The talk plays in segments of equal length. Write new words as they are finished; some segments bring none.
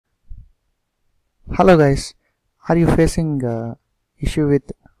Hello guys, are you facing issue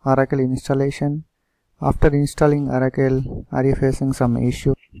with Oracle installation? After installing Oracle, are you facing some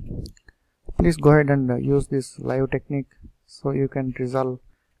issue? Please go ahead and use this live technique so you can resolve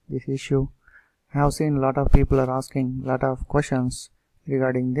this issue. I have seen a lot of people are asking a lot of questions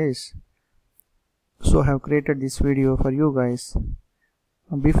regarding this. So I have created this video for you guys.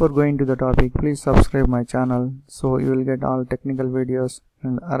 Before going to the topic, please subscribe my channel so you will get all technical videos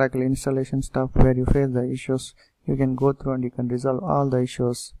and Oracle installation stuff where you face the issues. You can go through and you can resolve all the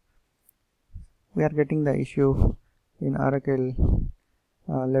issues. We are getting the issue in Oracle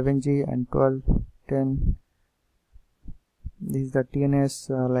 11G and 12.10. This is the TNS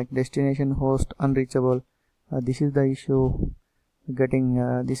like destination host unreachable. This is the issue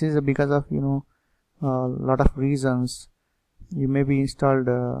getting. This is because of a lot of reasons. You may be installed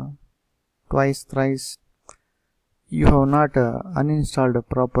twice, thrice. You have not uninstalled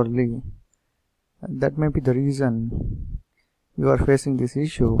properly. That may be the reason you are facing this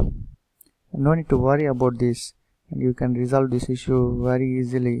issue. No need to worry about this, and you can resolve this issue very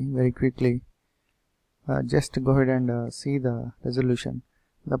easily, very quickly. Just go ahead and see the resolution.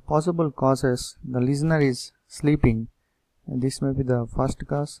 The possible causes: the listener is sleeping. This may be the first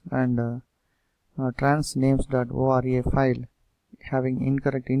cause, and trans names.ora file having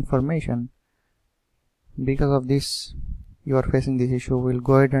incorrect information. Because of this you are facing this issue. We'll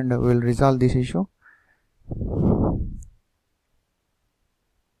go ahead and we'll resolve this issue.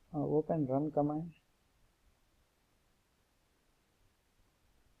 Open run command.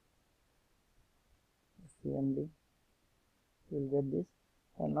 CMD. You'll get this.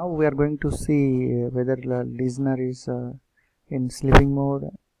 Now we are going to see whether the listener is in sleeping mode.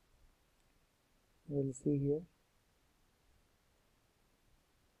 We'll see here.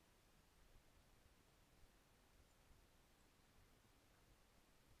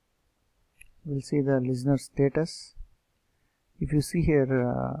 We'll see the listener status. If you see here,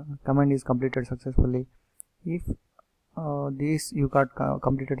 command is completed successfully. If this you got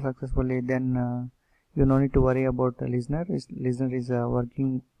completed successfully, then you no need to worry about the listener. Listener is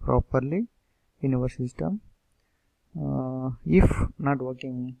working properly in your system. If not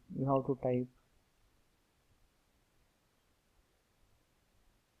working, you have to type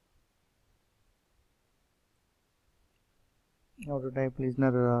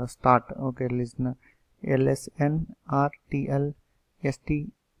listener start. Okay, listener LSNRTL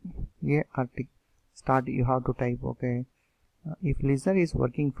START start. You have to type. Okay, if listener is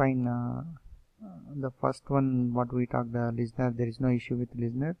working fine, the first one what we talked, the listener, there is no issue with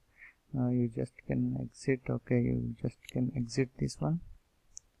listener. You just can exit. Okay, you just can exit this one.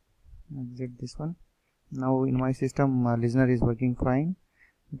 Now in my system, listener is working fine.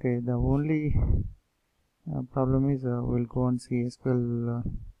 Okay, the only problem is we'll go and see SQL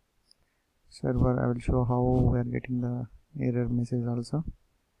server. I will show how we are getting the error message also.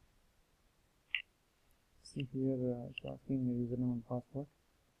 See here, it's asking username and password.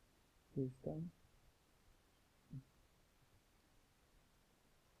 System.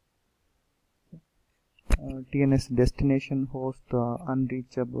 TNS destination host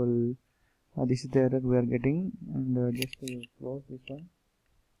unreachable. This is the error we are getting, and just close this one.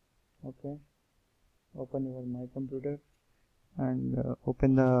 Okay, open your my computer and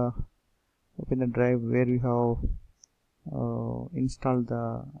open the drive where we have installed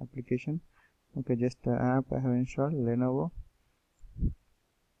the application. Okay, just the app I have installed, Lenovo.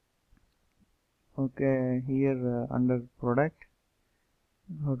 Okay, here under product,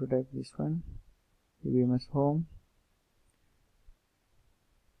 how to type this one, DBMS home.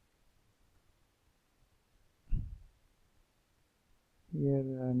 Here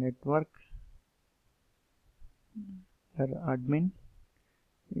network, admin.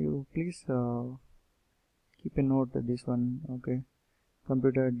 You please keep a note of this one. Okay,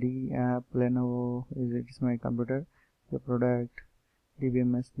 computer D app Lenovo it is my computer. The product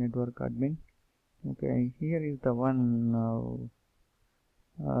DBMS network admin. Okay, here is the one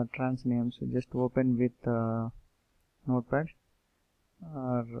trans name. So just open with notepad,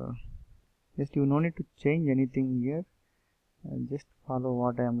 or just you no need to change anything here. Just follow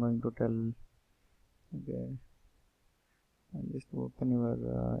what I am going to tell. Okay, and just open your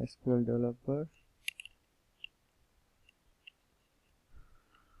SQL developer.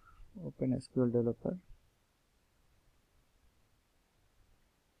 Open SQL developer.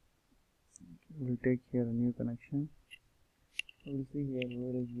 We'll take here a new connection. We'll see here.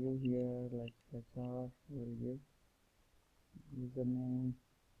 We'll give here like HR. We'll give username,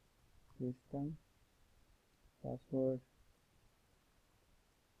 system, password.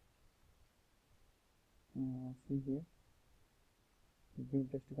 See here,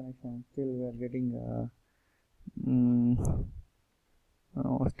 give test connection. Still we are getting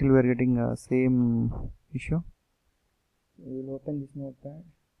same issue. We will open this notepad.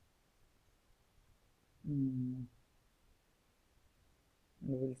 And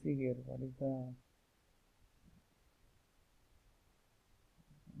we will see here what is the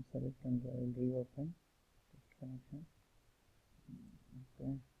select, and I will reopen test connection.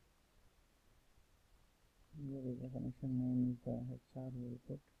 Okay, here is the connection name, is the HR. We will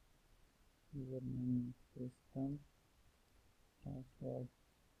put username, system, password.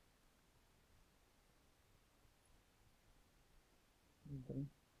 Okay,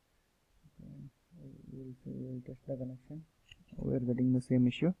 we will test the connection. We are getting the same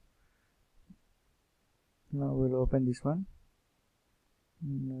issue. Now we will open this one.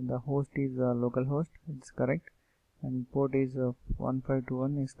 The host is local host, it's correct, and port is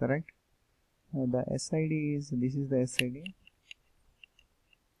 1521 is correct. The SID is, this is the SID.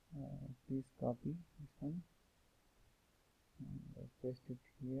 Please copy this one and paste it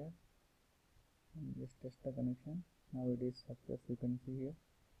here and just test the connection. Now it is success, you can see here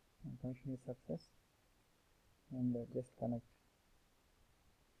connection is success, and just connect.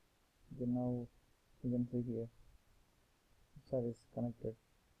 Then now you can see here HR is connected.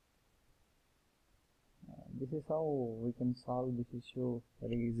 This is how we can solve this issue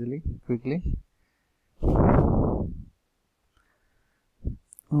very easily, quickly.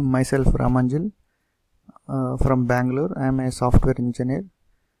 Myself Ramanjal from Bangalore. I am a software engineer.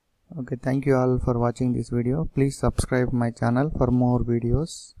 Okay, thank you all for watching this video. Please subscribe my channel for more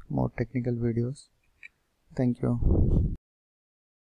videos, more technical videos. Thank you.